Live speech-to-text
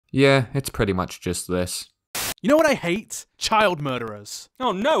Yeah, it's pretty much just this. You know what I hate? Child murderers.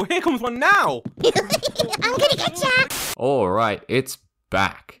 Oh no, here comes one now! I'm gonna get ya! Alright, it's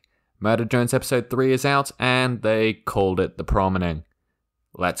back. Murder Drones episode 3 is out, and they called it The Promening.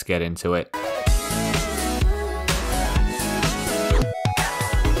 Let's get into it.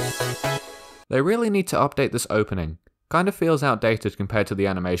 They really need to update this opening. Kind of feels outdated compared to the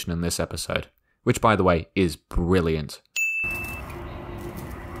animation in this episode, which by the way is brilliant.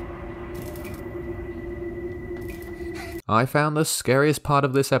 I found the scariest part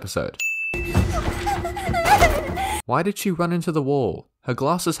of this episode. Why did she run into the wall? Her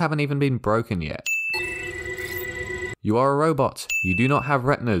glasses haven't even been broken yet. You are a robot. You do not have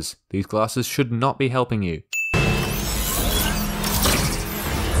retinas. These glasses should not be helping you.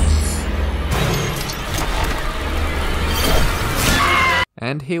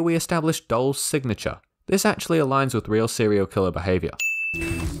 And here we establish Dole's signature. This actually aligns with real serial killer behavior.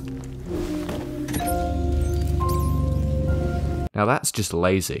 Now that's just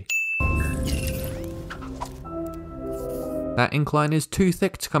lazy. That incline is too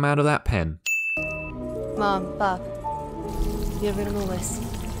thick to come out of that pen. Mom, Pop, я вернулась.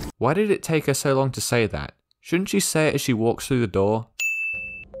 Why did it take her so long to say that? Shouldn't she say it as she walks through the door?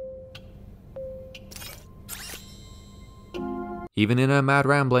 Even in her mad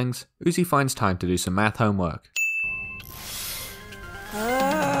ramblings, Uzi finds time to do some math homework.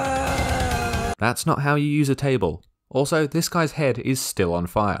 That's not how you use a table. Also, this guy's head is still on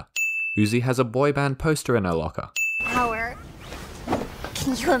fire. Uzi has a boy band poster in her locker. Our...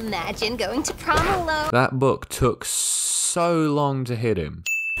 Can you imagine going to prom alone? That book took so long to hit him.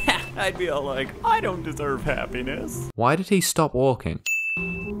 I'd be all like, I don't deserve happiness. Why did he stop walking?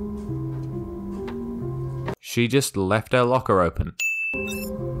 She just left her locker open.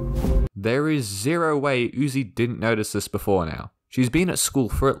 There is zero way Uzi didn't notice this before now. She's been at school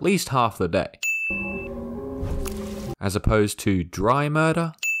for at least half the day. As opposed to dry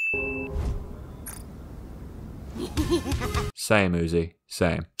murder? Same, Uzi.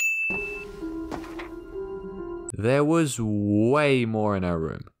 Same. There was way more in her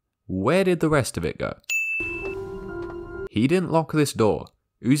room. Where did the rest of it go? He didn't lock this door.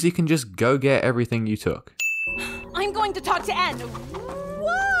 Uzi can just go get everything you took. I'm going to talk to Anne.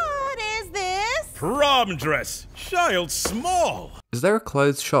 What is this? Prom dress! Child small! Is there a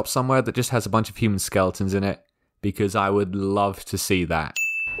clothes shop somewhere that just has a bunch of human skeletons in it? Because I would love to see that.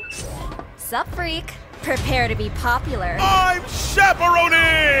 Sup, freak? Prepare to be popular. I'm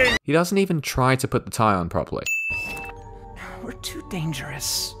chaperoning! He doesn't even try to put the tie on properly. We're too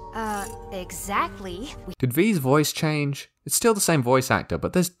dangerous. Exactly. Did V's voice change? It's still the same voice actor,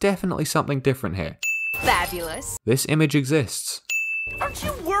 but there's definitely something different here. Fabulous. This image exists. Aren't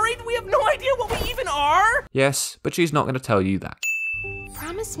you worried we have no idea what we even are? Yes, but she's not going to tell you that.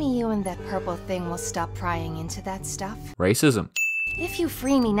 Promise me you and that purple thing will stop prying into that stuff. Racism. If you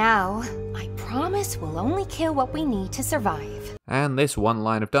free me now, I promise we'll only kill what we need to survive. And this one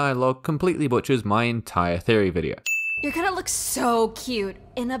line of dialogue completely butchers my entire theory video. You're gonna look so cute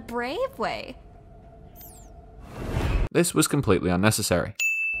in a brave way. This was completely unnecessary.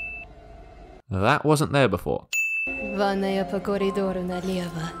 That wasn't there before. Ванная по коридору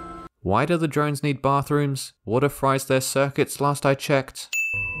налево. Why do the drones need bathrooms? Water fries their circuits last I checked.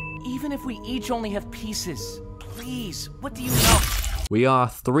 Even if we each only have pieces, please, what do you know? We are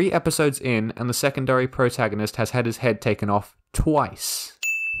 3 episodes in and the secondary protagonist has had his head taken off twice.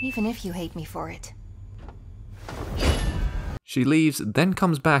 Even if you hate me for it. She leaves, then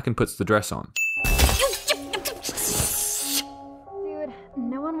comes back and puts the dress on. Dude,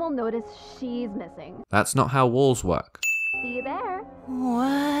 no one will notice she's missing. That's not how walls work. See you there.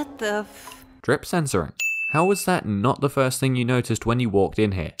 What the Drip censoring. How was that not the first thing you noticed when you walked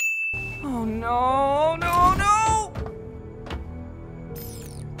in here? Oh no, no, no!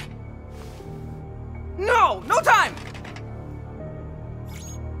 No, no time!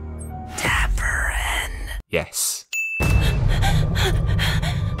 Yes.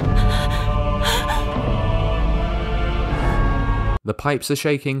 The pipes are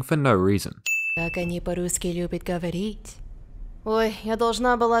shaking for no reason. Как они по-русски любят говорить. Ой, я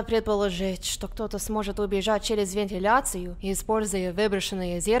должна была предположить, что кто-то сможет убежать через вентиляцию, используя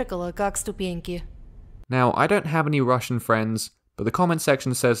выброшенное зеркало как ступеньки. Now, I don't have any Russian friends, but the comment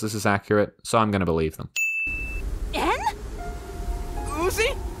section says this is accurate, so I'm gonna believe them. Anne?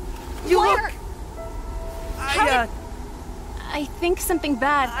 Uzi? You look... I think something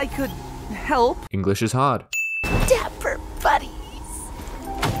bad. I could help. English is hard. Dapper buddies.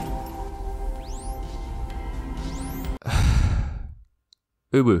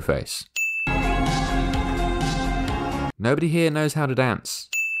 Ubu face. Nobody here knows how to dance.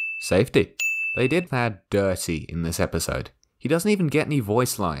 Safety. They did that dirty in this episode. He doesn't even get any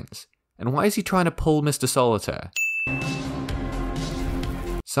voice lines. And why is he trying to pull Mr. Solitaire?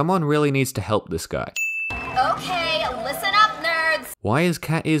 Someone really needs to help this guy. Okay, listen up, nerds. Why is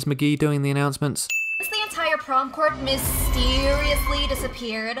Cat Ears McGee doing the announcements? Since the entire prom court mysteriously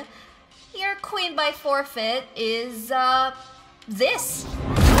disappeared, your queen by forfeit is, this.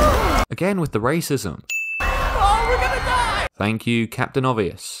 Again with the racism. Oh, we're gonna die! Thank you, Captain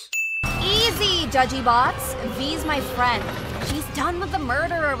Obvious. Easy, judgy bots. V's my friend. She's done with the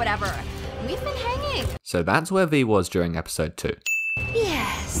murder or whatever. We've been hanging. So that's where V was during episode 2.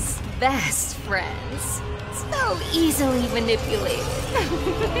 Yes, best friends. So easily manipulated.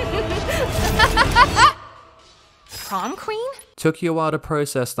 Prom queen? Took you a while to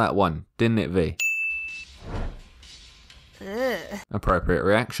process that one, didn't it, V? Ugh. Appropriate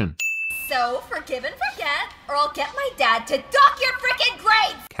reaction. So, forgive and forget, or I'll get my dad to dock your frickin'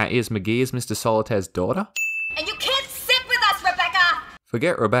 grades! Cat Ears McGee is Mr. Solitaire's daughter? And you can't sit with us, Rebecca!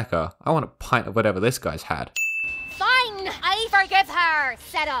 Forget Rebecca, I want a pint of whatever this guy's had. Fine, I forgive her.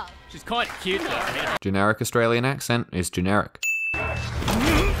 Settle. She's kind of cute though. Generic Australian accent is generic.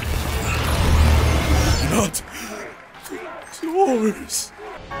 Not yours.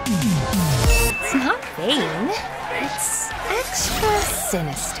 It's not vain. It's extra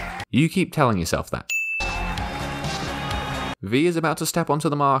sinister. You keep telling yourself that. V is about to step onto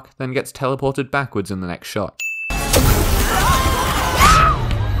the mark, then gets teleported backwards in the next shot.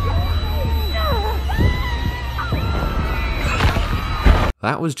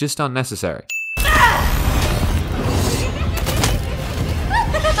 That was just unnecessary.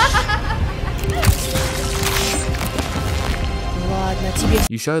 Ладно, тебе...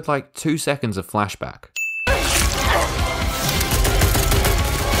 You showed like 2 seconds of flashback.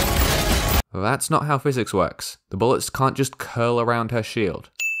 Well, that's not how physics works. The bullets can't just curl around her shield.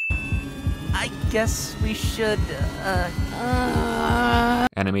 I guess we should,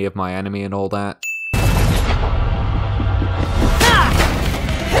 Enemy of my enemy and all that.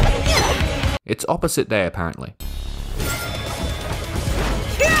 It's opposite day, apparently.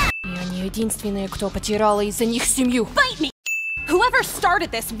 Я не единственная, кто потеряла из-за них семью. Fight me! Whoever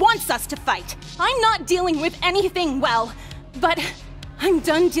started this wants us to fight. I'm not dealing with anything well, but I'm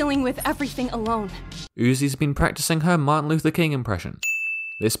done dealing with everything alone. Uzi's been practicing her Martin Luther King impression.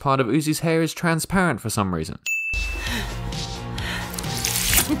 This part of Uzi's hair is transparent for some reason.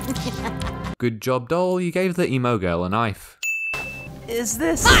 Good job, doll, you gave the emo girl a knife. is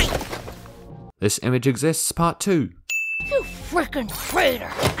this? This image exists, part 2. You frickin'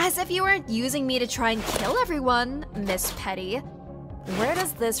 traitor! As if you weren't using me to try and kill everyone, Miss Petty. Where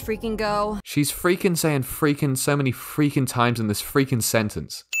does this freaking go? She's freaking saying freaking so many freaking times in this freaking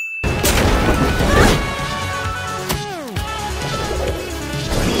sentence.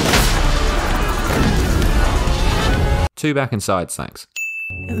 Two back and sides, thanks.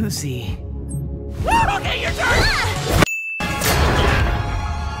 Uzi. Okay, your turn!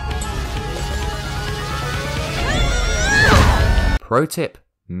 Pro tip,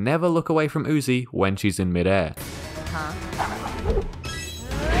 never look away from Uzi when she's in midair.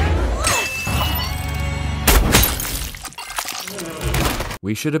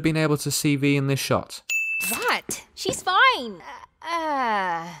 We should have been able to see V in this shot. What? She's fine.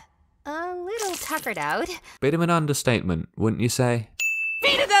 A little tuckered out. Bit of an understatement, wouldn't you say?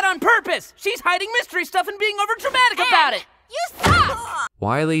 V did that on purpose! She's hiding mystery stuff and being overdramatic about it! You suck!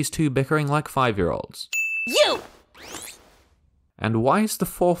 Why are these two bickering like 5-year-olds? You! And why is the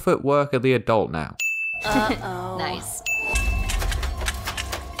 4-foot worker the adult now? Nice.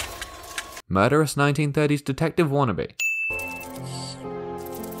 Murderous 1930s detective wannabe.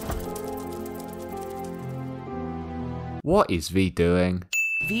 What is V doing?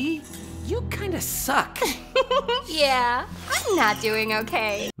 V, you kinda suck. Yeah, I'm not doing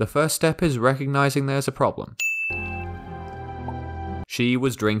okay. The first step is recognizing there's a problem. She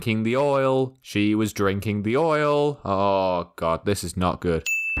was drinking the oil. She was drinking the oil. Oh god, this is not good.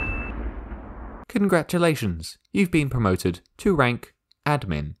 Congratulations, you've been promoted to rank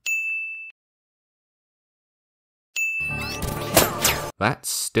admin. That's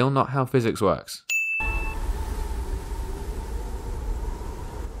still not how physics works.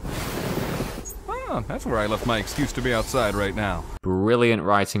 Oh, that's where I left my excuse to be outside right now. Brilliant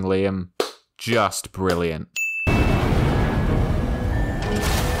writing, Liam. Just brilliant.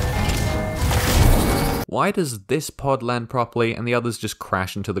 Why does this pod land properly and the others just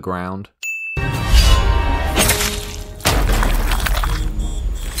crash into the ground?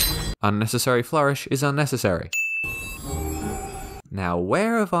 Unnecessary flourish is unnecessary. Now,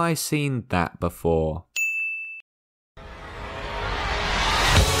 where have I seen that before?